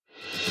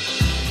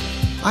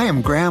I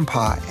am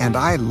Grandpa, and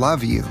I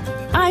love you.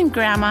 I'm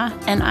Grandma,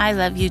 and I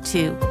love you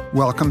too.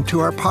 Welcome to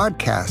our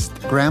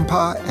podcast,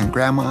 Grandpa and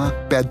Grandma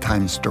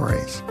Bedtime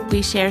Stories.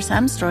 We share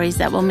some stories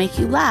that will make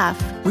you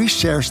laugh. We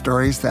share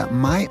stories that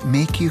might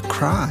make you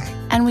cry.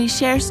 And we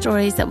share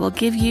stories that will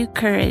give you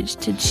courage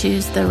to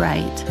choose the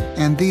right.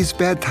 And these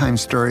bedtime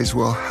stories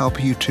will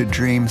help you to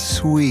dream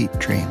sweet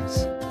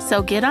dreams.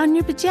 So get on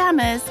your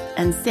pajamas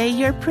and say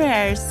your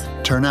prayers.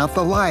 Turn out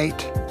the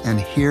light and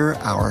hear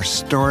our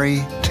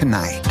story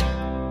tonight.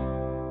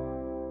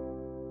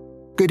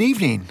 Good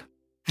evening.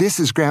 This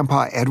is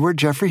Grandpa Edward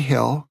Jeffrey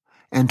Hill,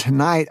 and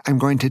tonight I'm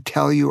going to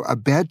tell you a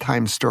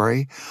bedtime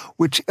story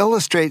which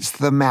illustrates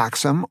the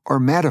maxim or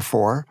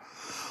metaphor,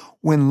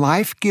 when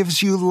life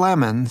gives you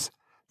lemons,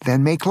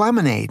 then make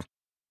lemonade.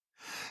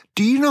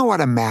 Do you know what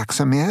a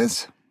maxim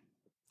is?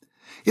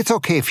 It's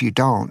okay if you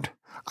don't.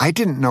 I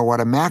didn't know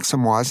what a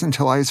maxim was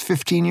until I was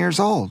 15 years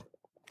old.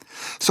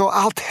 So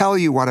I'll tell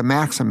you what a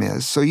maxim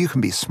is so you can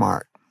be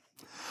smart.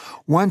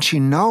 Once you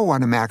know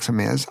what a maxim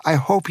is, I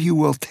hope you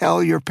will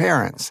tell your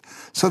parents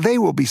so they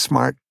will be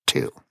smart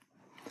too.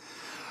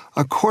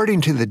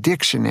 According to the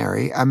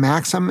dictionary, a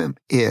maxim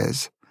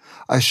is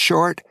a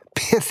short,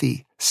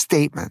 pithy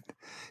statement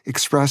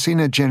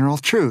expressing a general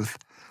truth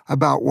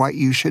about what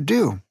you should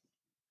do.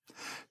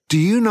 Do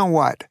you know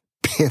what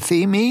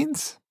pithy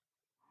means?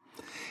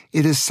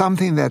 It is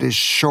something that is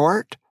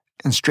short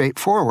and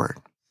straightforward.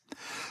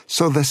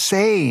 So the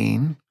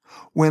saying,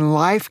 when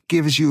life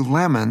gives you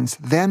lemons,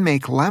 then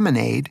make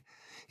lemonade,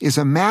 is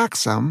a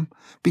maxim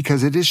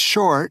because it is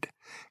short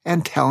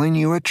and telling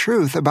you a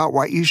truth about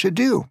what you should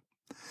do.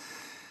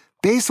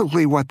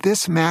 Basically, what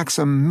this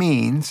maxim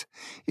means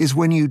is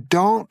when you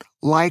don't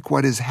like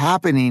what is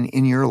happening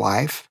in your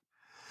life,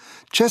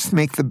 just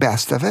make the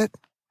best of it.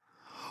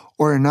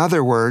 Or in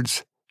other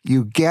words,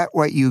 you get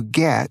what you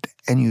get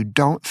and you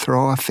don't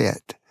throw a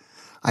fit.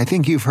 I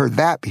think you've heard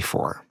that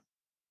before.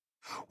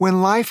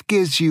 When life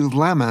gives you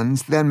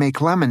lemons, then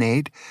make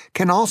lemonade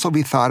can also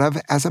be thought of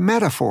as a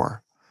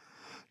metaphor.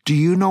 Do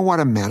you know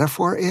what a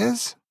metaphor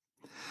is?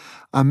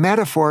 A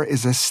metaphor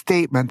is a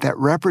statement that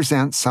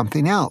represents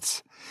something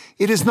else.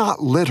 It is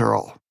not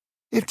literal.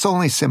 It's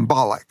only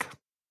symbolic.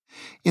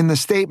 In the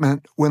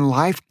statement, when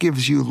life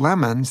gives you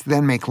lemons,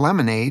 then make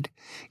lemonade,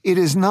 it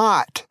is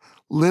not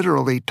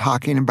literally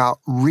talking about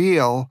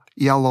real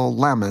yellow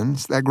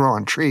lemons that grow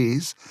on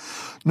trees,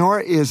 nor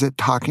is it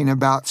talking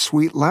about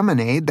sweet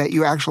lemonade that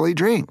you actually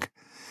drink.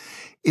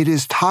 It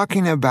is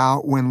talking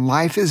about when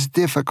life is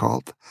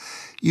difficult,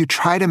 you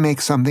try to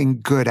make something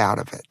good out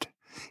of it.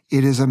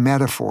 It is a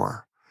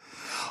metaphor.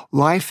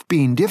 Life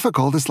being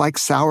difficult is like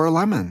sour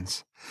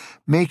lemons.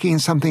 Making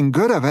something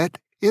good of it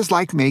is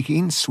like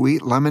making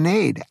sweet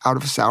lemonade out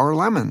of sour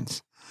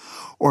lemons.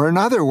 Or in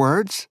other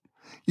words,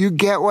 you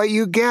get what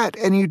you get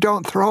and you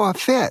don't throw a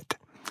fit.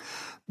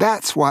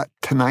 That's what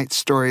tonight's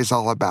story is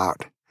all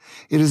about.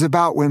 It is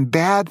about when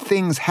bad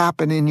things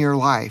happen in your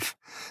life,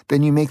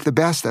 then you make the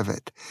best of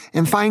it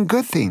and find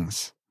good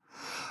things.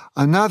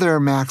 Another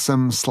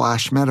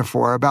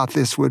maxim/metaphor about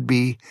this would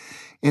be,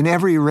 in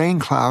every rain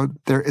cloud,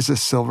 there is a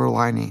silver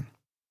lining.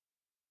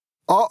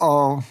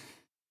 Uh-oh.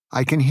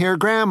 I can hear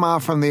Grandma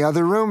from the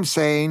other room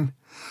saying,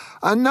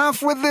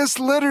 "Enough with this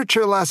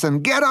literature lesson.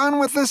 Get on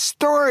with the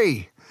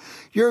story.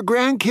 Your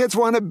grandkids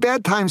want a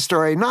bedtime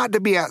story, not to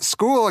be at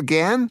school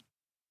again."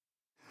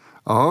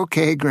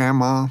 Okay,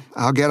 Grandma,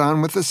 I'll get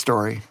on with the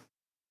story.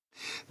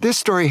 This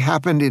story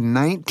happened in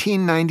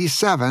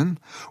 1997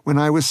 when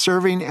I was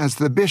serving as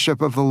the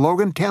bishop of the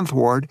Logan 10th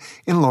Ward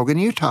in Logan,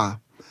 Utah.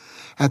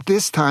 At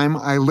this time,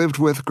 I lived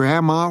with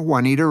Grandma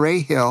Juanita Ray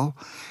Hill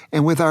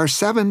and with our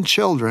 7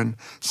 children,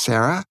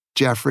 Sarah,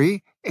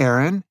 Jeffrey,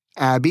 Aaron,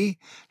 Abby,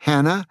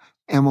 Hannah,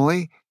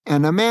 Emily,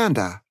 and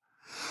Amanda.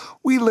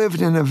 We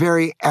lived in a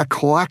very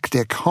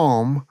eclectic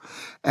home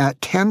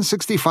at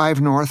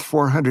 1065 North,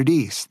 400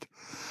 East.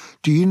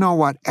 Do you know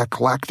what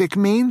eclectic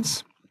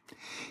means?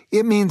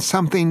 It means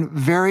something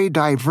very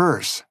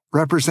diverse,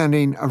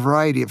 representing a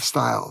variety of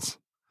styles.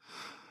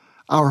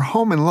 Our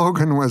home in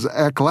Logan was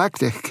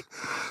eclectic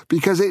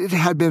because it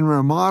had been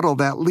remodeled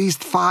at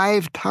least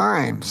 5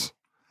 times.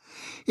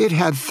 It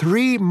had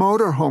 3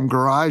 motorhome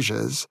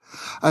garages,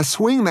 a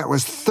swing that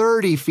was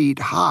 30 feet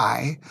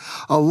high,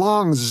 a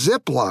long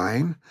zip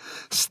line,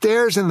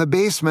 stairs in the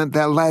basement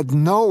that led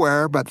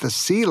nowhere but the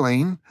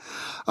ceiling,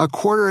 a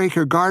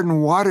 1/4-acre garden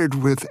watered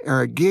with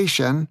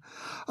irrigation,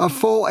 a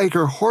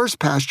full-acre horse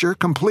pasture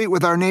complete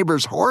with our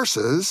neighbors'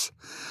 horses,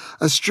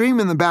 a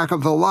stream in the back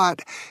of the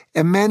lot,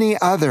 and many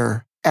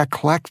other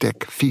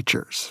eclectic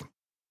features.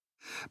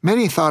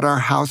 Many thought our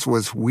house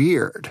was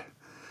weird,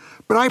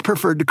 but I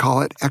preferred to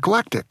call it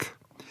eclectic.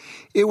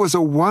 It was a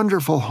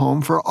wonderful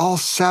home for all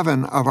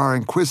 7 of our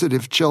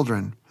inquisitive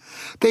children.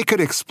 They could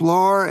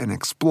explore and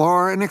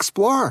explore and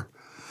explore.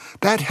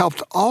 That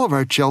helped all of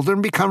our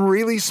children become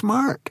really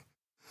smart.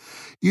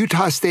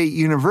 Utah State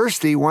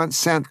University once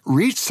sent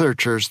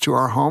researchers to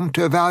our home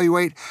to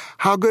evaluate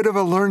how good of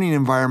a learning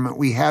environment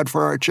we had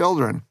for our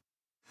children.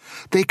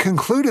 They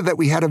concluded that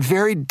we had a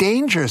very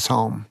dangerous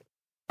home,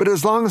 but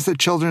as long as the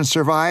children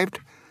survived,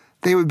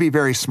 they would be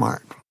very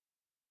smart.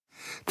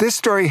 This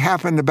story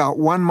happened about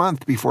 1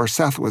 month before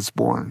Seth was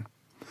born.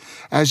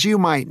 As you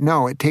might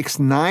know, it takes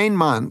 9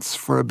 months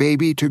for a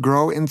baby to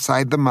grow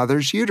inside the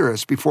mother's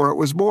uterus before it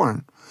was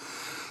born.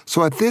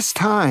 So at this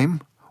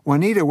time,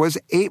 Juanita was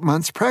 8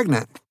 months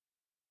pregnant.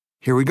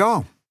 Here we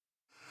go.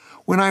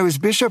 When I was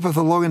bishop of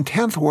the Logan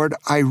 10th Ward,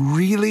 I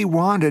really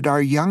wanted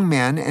our young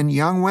men and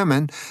young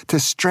women to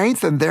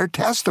strengthen their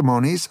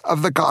testimonies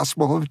of the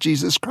gospel of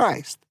Jesus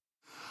Christ.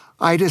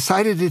 I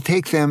decided to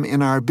take them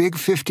in our big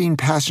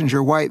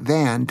 15-passenger white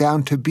van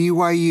down to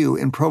BYU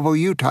in Provo,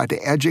 Utah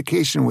to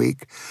Education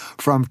Week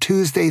from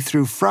Tuesday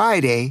through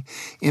Friday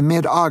in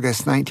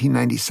mid-August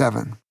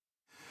 1997.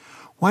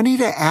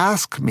 Juanita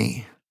asked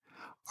me,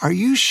 "Are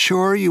you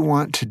sure you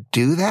want to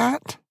do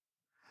that?"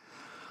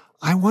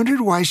 I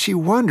wondered why she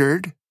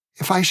wondered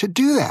if I should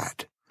do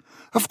that.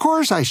 Of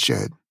course I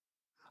should.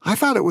 I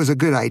thought it was a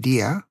good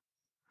idea.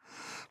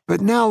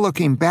 But now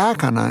looking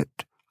back on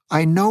it,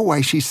 I know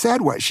why she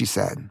said what she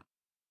said.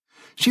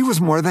 She was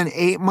more than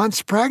 8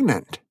 months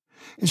pregnant,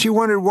 and she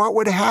wondered what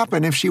would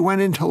happen if she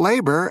went into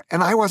labor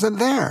and I wasn't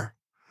there.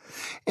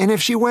 And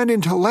if she went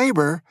into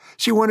labor,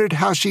 she wondered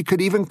how she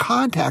could even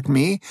contact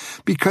me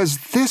because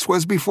this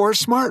was before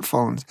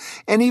smartphones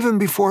and even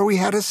before we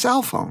had a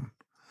cell phone.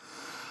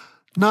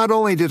 Not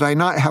only did I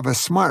not have a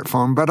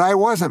smartphone, but I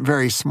wasn't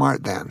very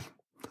smart then.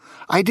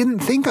 I didn't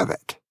think of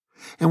it.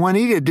 And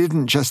Juanita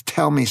didn't just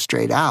tell me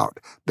straight out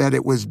that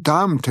it was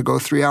dumb to go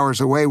 3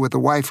 hours away with a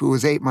wife who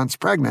was 8 months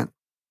pregnant.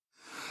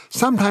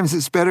 Sometimes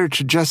it's better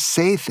to just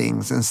say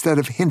things instead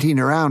of hinting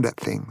around at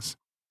things.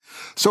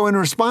 So in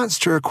response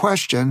to her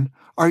question,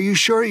 "Are you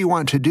sure you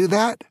want to do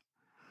that?"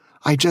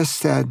 I just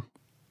said,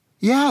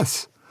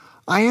 "Yes,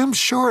 I am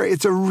sure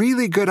it's a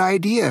really good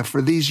idea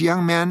for these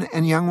young men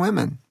and young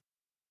women."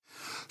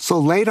 So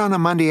late on a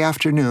Monday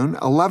afternoon,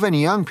 11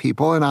 young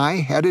people and I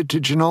headed to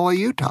Genola,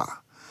 Utah.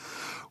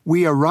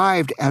 We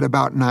arrived at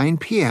about 9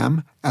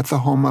 p.m. at the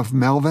home of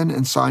Melvin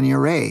and Sonia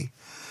Ray.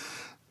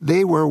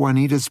 They were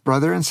Juanita's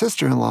brother and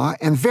sister-in-law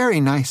and very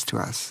nice to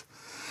us.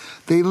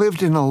 They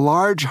lived in a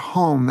large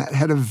home that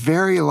had a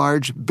very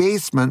large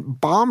basement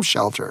bomb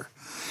shelter.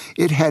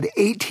 It had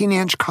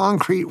 18-inch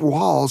concrete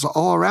walls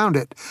all around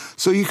it,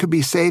 so you could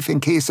be safe in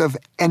case of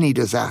any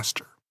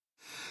disaster.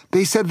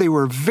 They said they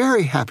were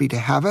very happy to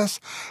have us,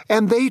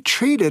 and they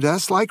treated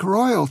us like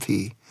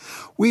royalty.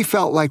 We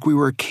felt like we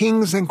were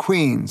kings and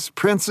queens,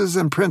 princes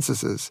and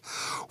princesses.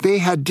 They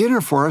had dinner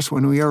for us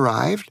when we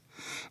arrived,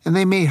 and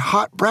they made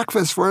hot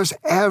breakfast for us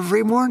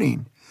every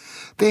morning.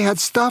 They had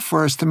stuff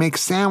for us to make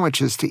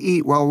sandwiches to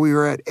eat while we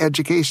were at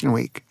Education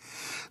Week.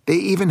 They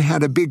even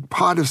had a big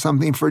pot of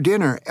something for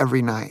dinner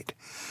every night.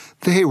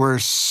 They were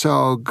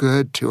so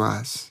good to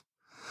us.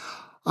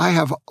 I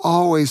have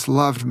always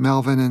loved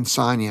Melvin and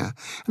Sonia,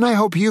 and I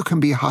hope you can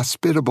be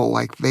hospitable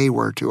like they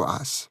were to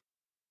us.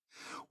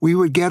 We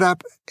would get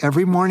up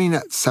every morning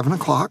at 7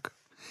 o'clock,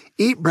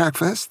 eat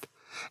breakfast,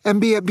 and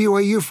be at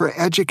BYU for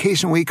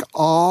Education Week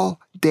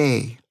all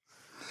day.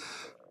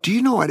 Do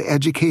you know what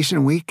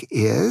Education Week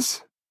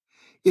is?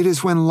 It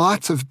is when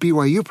lots of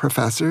BYU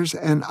professors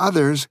and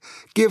others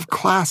give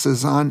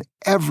classes on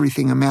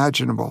everything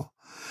imaginable.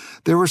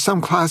 There were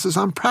some classes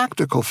on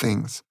practical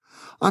things,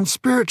 on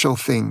spiritual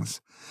things,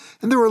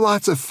 and there were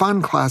lots of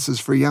fun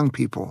classes for young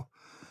people.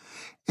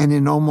 And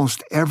in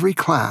almost every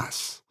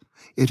class,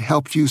 it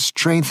helped you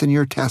strengthen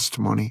your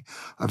testimony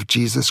of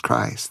Jesus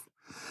Christ.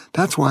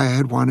 That's why I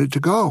had wanted to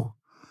go.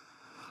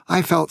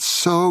 I felt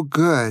so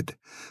good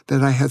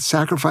that I had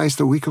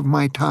sacrificed a week of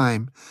my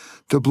time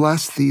to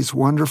bless these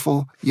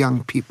wonderful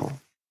young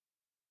people.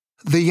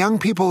 The young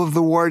people of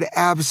the ward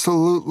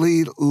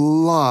absolutely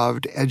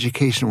loved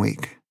Education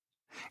Week,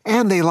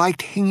 and they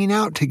liked hanging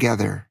out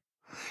together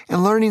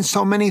and learning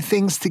so many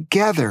things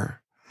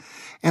together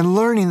and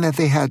learning that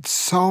they had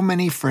so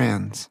many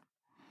friends.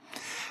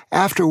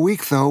 After a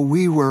week, though,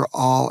 we were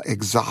all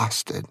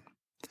exhausted.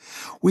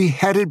 We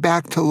headed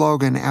back to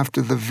Logan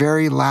after the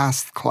very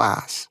last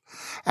class,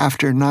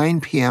 after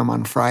 9 p.m.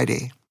 on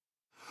Friday.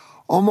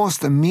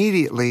 Almost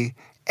immediately,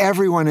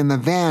 everyone in the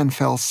van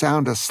fell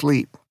sound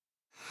asleep.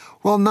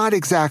 Well, not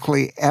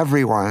exactly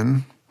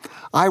everyone.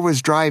 I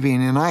was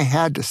driving and I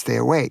had to stay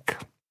awake.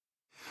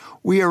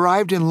 We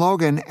arrived in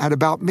Logan at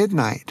about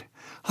midnight.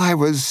 I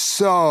was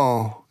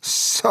so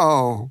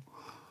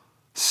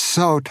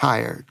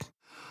tired.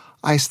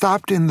 I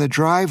stopped in the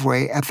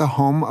driveway at the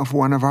home of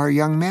one of our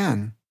young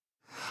men.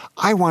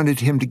 I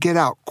wanted him to get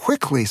out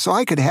quickly so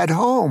I could head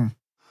home.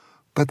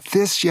 But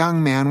this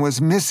young man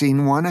was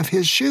missing one of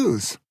his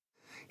shoes.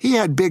 He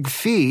had big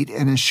feet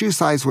and his shoe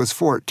size was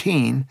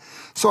 14,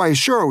 so I was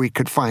sure we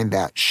could find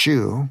that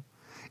shoe.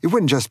 It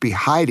wouldn't just be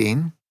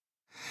hiding.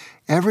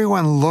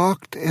 Everyone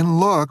looked and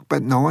looked,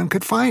 but no one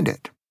could find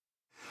it.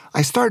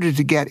 I started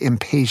to get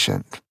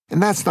impatient,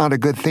 and that's not a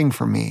good thing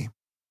for me.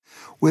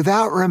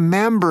 Without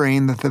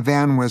remembering that the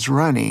van was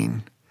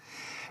running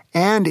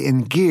and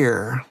in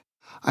gear,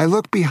 I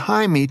looked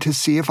behind me to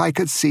see if I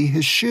could see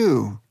his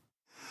shoe.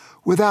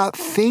 Without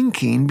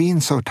thinking,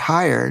 being so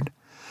tired,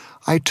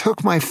 I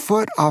took my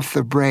foot off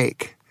the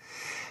brake,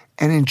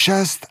 and in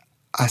just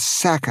a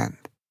second,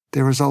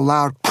 there was a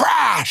loud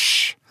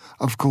crash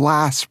of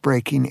glass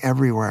breaking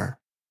everywhere.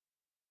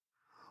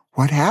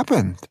 What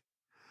happened?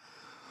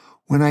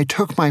 When I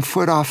took my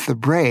foot off the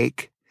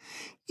brake,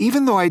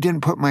 even though I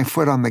didn't put my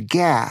foot on the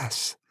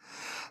gas,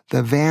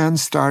 the van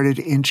started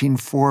inching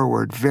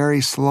forward very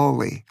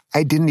slowly.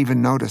 I didn't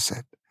even notice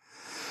it.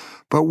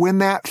 But when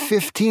that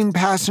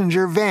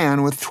 15-passenger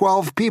van with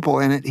 12 people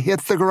in it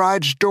hit the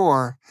garage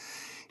door,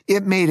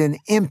 it made an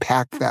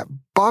impact that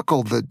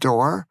buckled the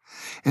door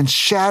and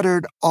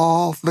shattered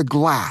all the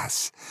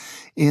glass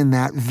in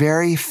that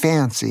very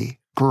fancy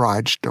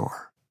garage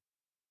door.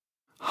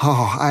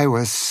 Oh, I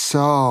was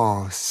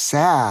so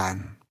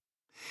sad.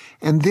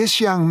 And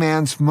this young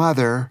man's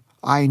mother,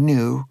 I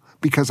knew,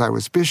 because I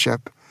was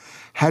bishop,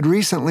 had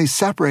recently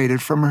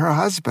separated from her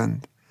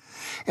husband.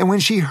 And when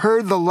she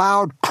heard the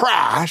loud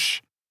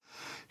crash,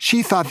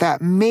 she thought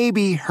that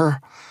maybe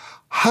her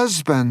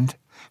husband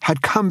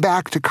had come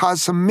back to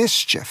cause some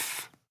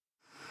mischief.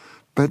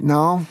 But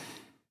no,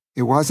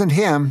 it wasn't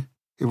him.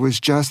 It was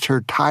just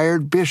her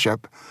tired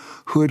bishop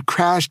who had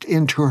crashed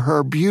into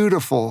her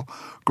beautiful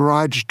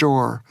garage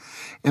door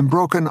and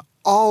broken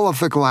all of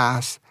the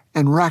glass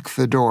and wrecked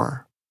the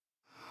door.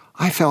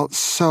 I felt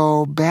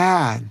so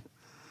bad.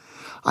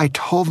 I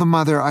told the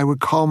mother I would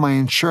call my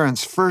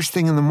insurance first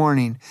thing in the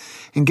morning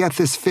and get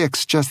this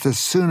fixed just as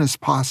soon as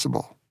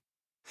possible.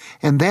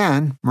 And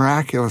then,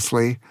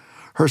 miraculously,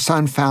 her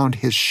son found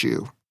his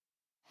shoe.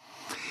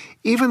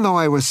 Even though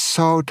I was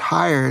so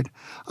tired,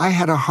 I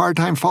had a hard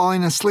time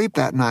falling asleep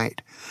that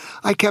night.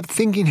 I kept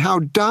thinking how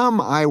dumb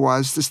I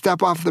was to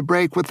step off the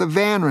brake with the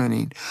van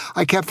running.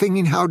 I kept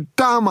thinking how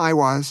dumb I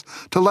was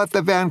to let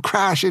the van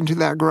crash into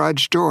that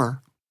garage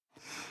door.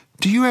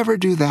 Do you ever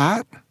do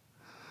that?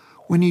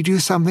 When you do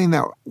something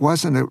that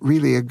wasn't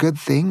really a good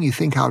thing, you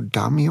think how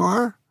dumb you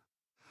are?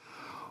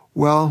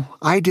 Well,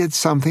 I did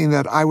something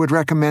that I would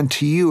recommend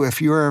to you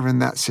if you were ever in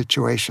that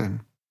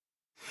situation.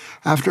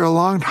 After a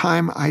long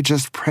time, I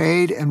just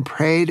prayed and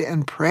prayed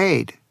and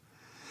prayed.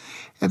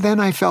 And then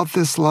I felt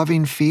this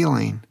loving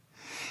feeling.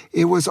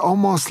 It was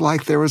almost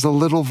like there was a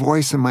little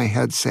voice in my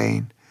head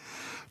saying,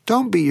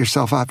 "Don't beat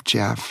yourself up,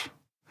 Jeff.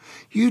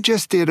 You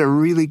just did a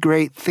really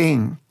great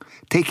thing,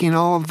 taking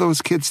all of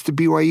those kids to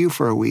BYU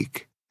for a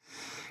week.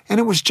 And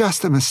it was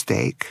just a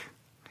mistake.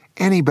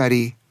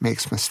 Anybody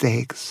makes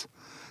mistakes.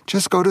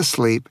 Just go to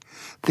sleep.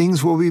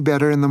 Things will be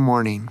better in the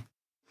morning."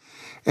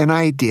 And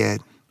I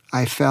did.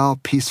 I fell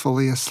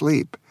peacefully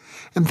asleep,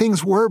 and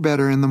things were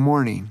better in the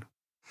morning.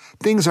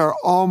 Things are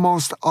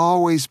almost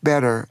always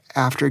better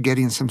after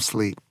getting some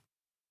sleep.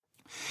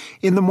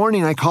 In the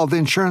morning, I called the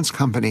insurance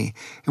company,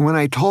 and when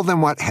I told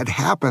them what had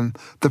happened,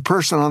 the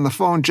person on the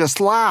phone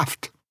just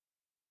laughed.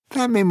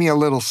 That made me a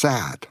little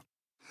sad.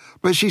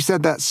 But she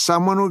said that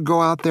someone would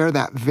go out there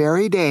that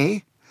very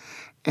day,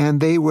 and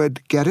they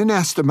would get an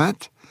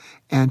estimate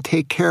and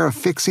take care of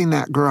fixing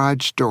that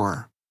garage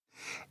door.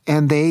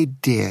 And they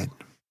did.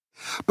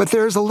 But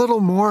there's a little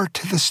more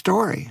to the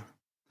story.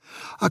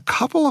 A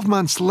couple of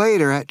months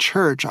later at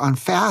church on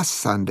Fast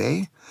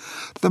Sunday,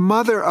 the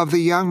mother of the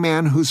young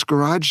man whose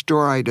garage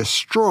door I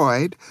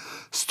destroyed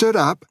stood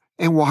up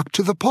and walked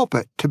to the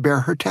pulpit to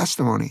bear her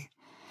testimony.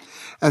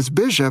 As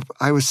bishop,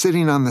 I was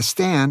sitting on the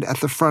stand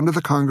at the front of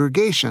the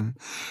congregation,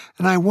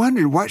 and I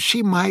wondered what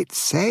she might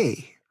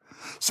say.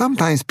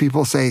 Sometimes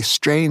people say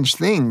strange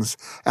things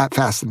at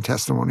Fast and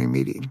Testimony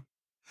meeting.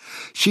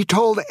 She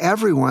told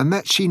everyone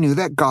that she knew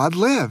that God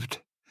lived,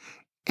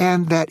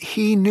 and that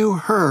He knew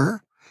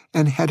her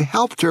and had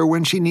helped her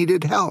when she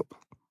needed help.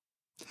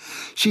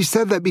 She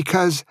said that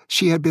because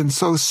she had been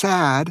so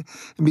sad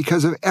and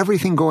because of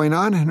everything going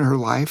on in her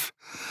life,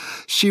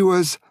 she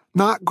was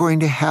not going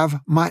to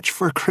have much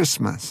for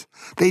Christmas.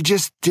 They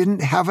just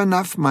didn't have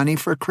enough money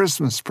for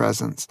Christmas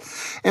presents,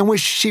 and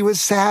she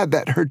was sad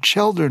that her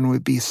children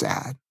would be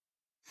sad.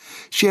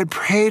 She had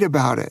prayed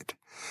about it,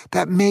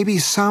 that maybe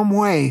some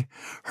way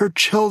her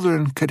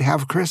children could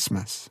have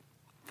Christmas.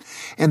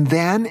 And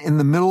then, in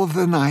the middle of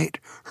the night,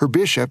 her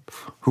bishop,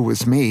 who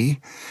was me,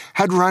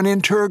 had run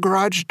into her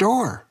garage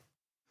door.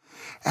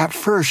 At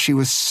first, she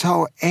was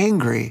so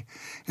angry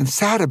and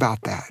sad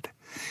about that.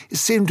 It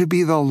seemed to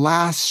be the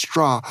last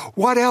straw.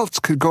 What else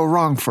could go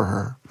wrong for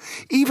her?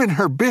 Even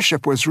her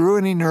bishop was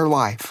ruining her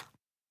life.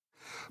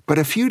 But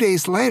a few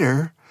days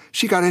later,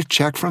 she got a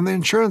check from the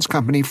insurance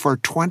company for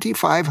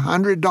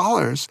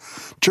 $2,500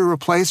 to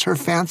replace her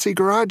fancy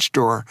garage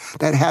door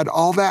that had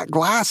all that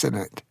glass in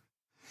it.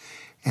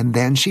 And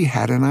then she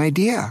had an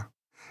idea,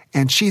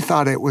 and she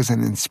thought it was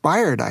an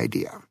inspired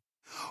idea.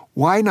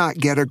 Why not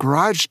get a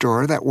garage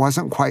door that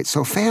wasn't quite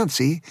so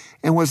fancy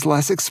and was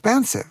less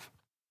expensive?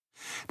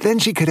 Then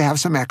she could have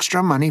some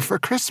extra money for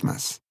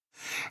Christmas.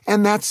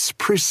 And that's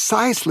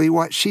precisely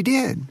what she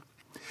did.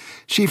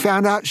 She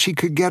found out she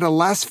could get a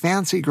less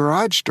fancy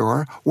garage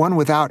door, one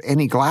without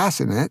any glass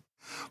in it,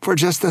 for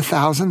just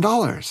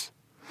 $1,000.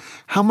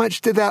 How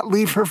much did that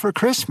leave her for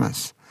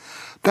Christmas?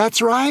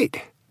 That's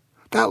right.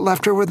 That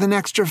left her with an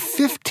extra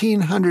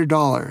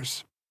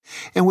 $1,500.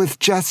 And with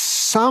just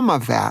some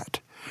of that,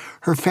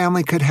 her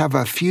family could have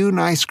a few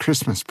nice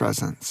Christmas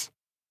presents.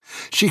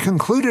 She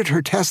concluded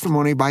her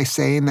testimony by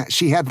saying that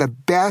she had the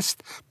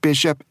best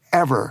bishop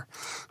ever,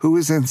 who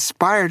was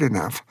inspired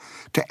enough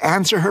to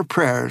answer her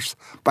prayers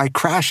by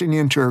crashing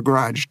into her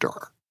garage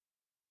door.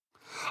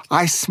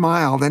 I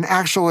smiled and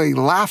actually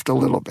laughed a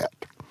little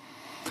bit.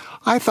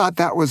 I thought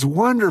that was a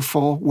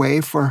wonderful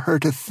way for her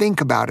to think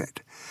about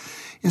it.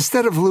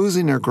 Instead of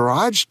losing her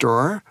garage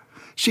door,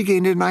 she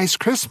gained a nice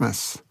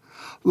Christmas.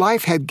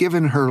 Life had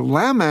given her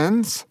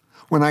lemons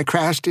when I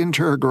crashed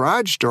into her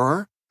garage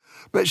door,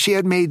 but she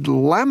had made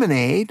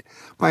lemonade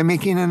by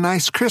making a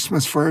nice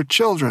Christmas for her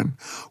children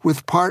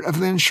with part of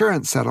the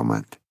insurance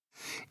settlement.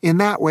 In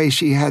that way,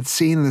 she had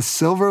seen the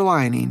silver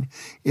lining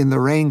in the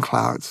rain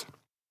clouds.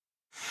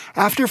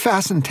 After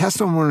fast and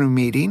testimony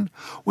meeting,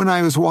 when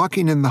I was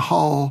walking in the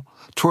hall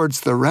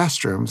towards the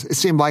restrooms, it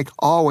seemed like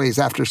always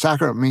after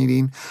sacrament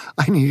meeting,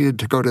 I needed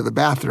to go to the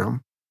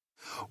bathroom.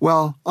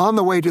 Well, on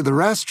the way to the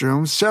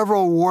restroom,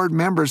 several ward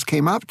members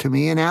came up to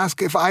me and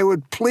asked if I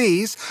would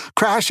please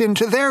crash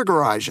into their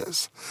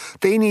garages.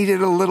 They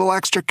needed a little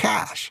extra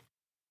cash.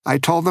 I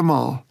told them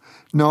all,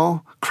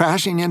 no,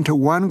 crashing into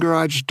one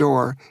garage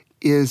door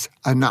is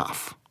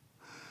enough.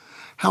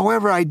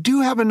 However, I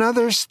do have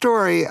another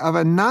story of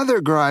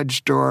another garage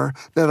door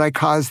that I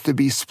caused to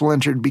be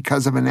splintered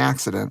because of an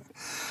accident.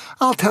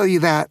 I'll tell you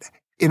that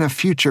in a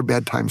future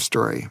bedtime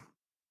story.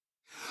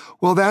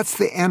 Well, that's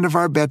the end of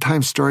our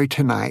bedtime story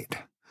tonight.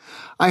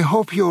 I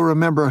hope you'll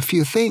remember a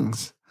few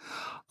things.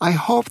 I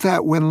hope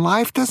that when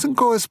life doesn't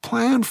go as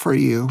planned for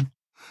you,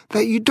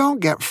 that you don't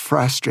get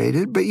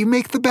frustrated, but you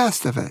make the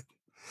best of it.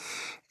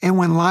 And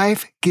when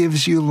life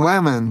gives you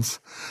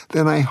lemons,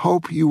 then I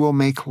hope you will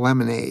make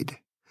lemonade.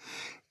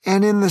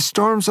 And in the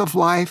storms of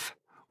life,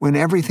 when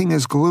everything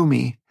is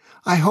gloomy,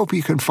 I hope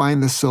you can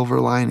find the silver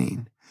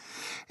lining.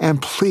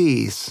 And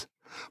please,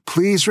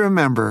 please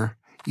remember,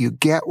 you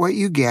get what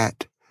you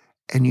get,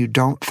 and you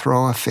don't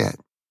throw a fit.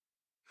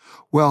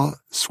 Well,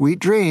 sweet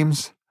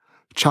dreams,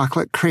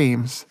 chocolate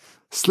creams,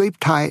 sleep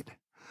tight,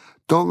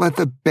 don't let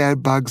the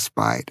bed bugs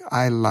bite.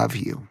 I love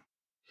you.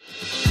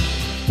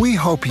 We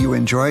hope you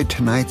enjoyed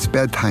tonight's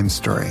bedtime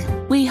story.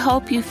 We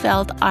hope you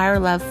felt our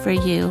love for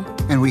you.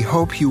 And we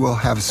hope you will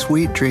have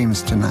sweet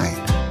dreams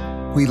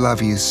tonight. We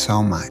love you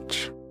so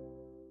much.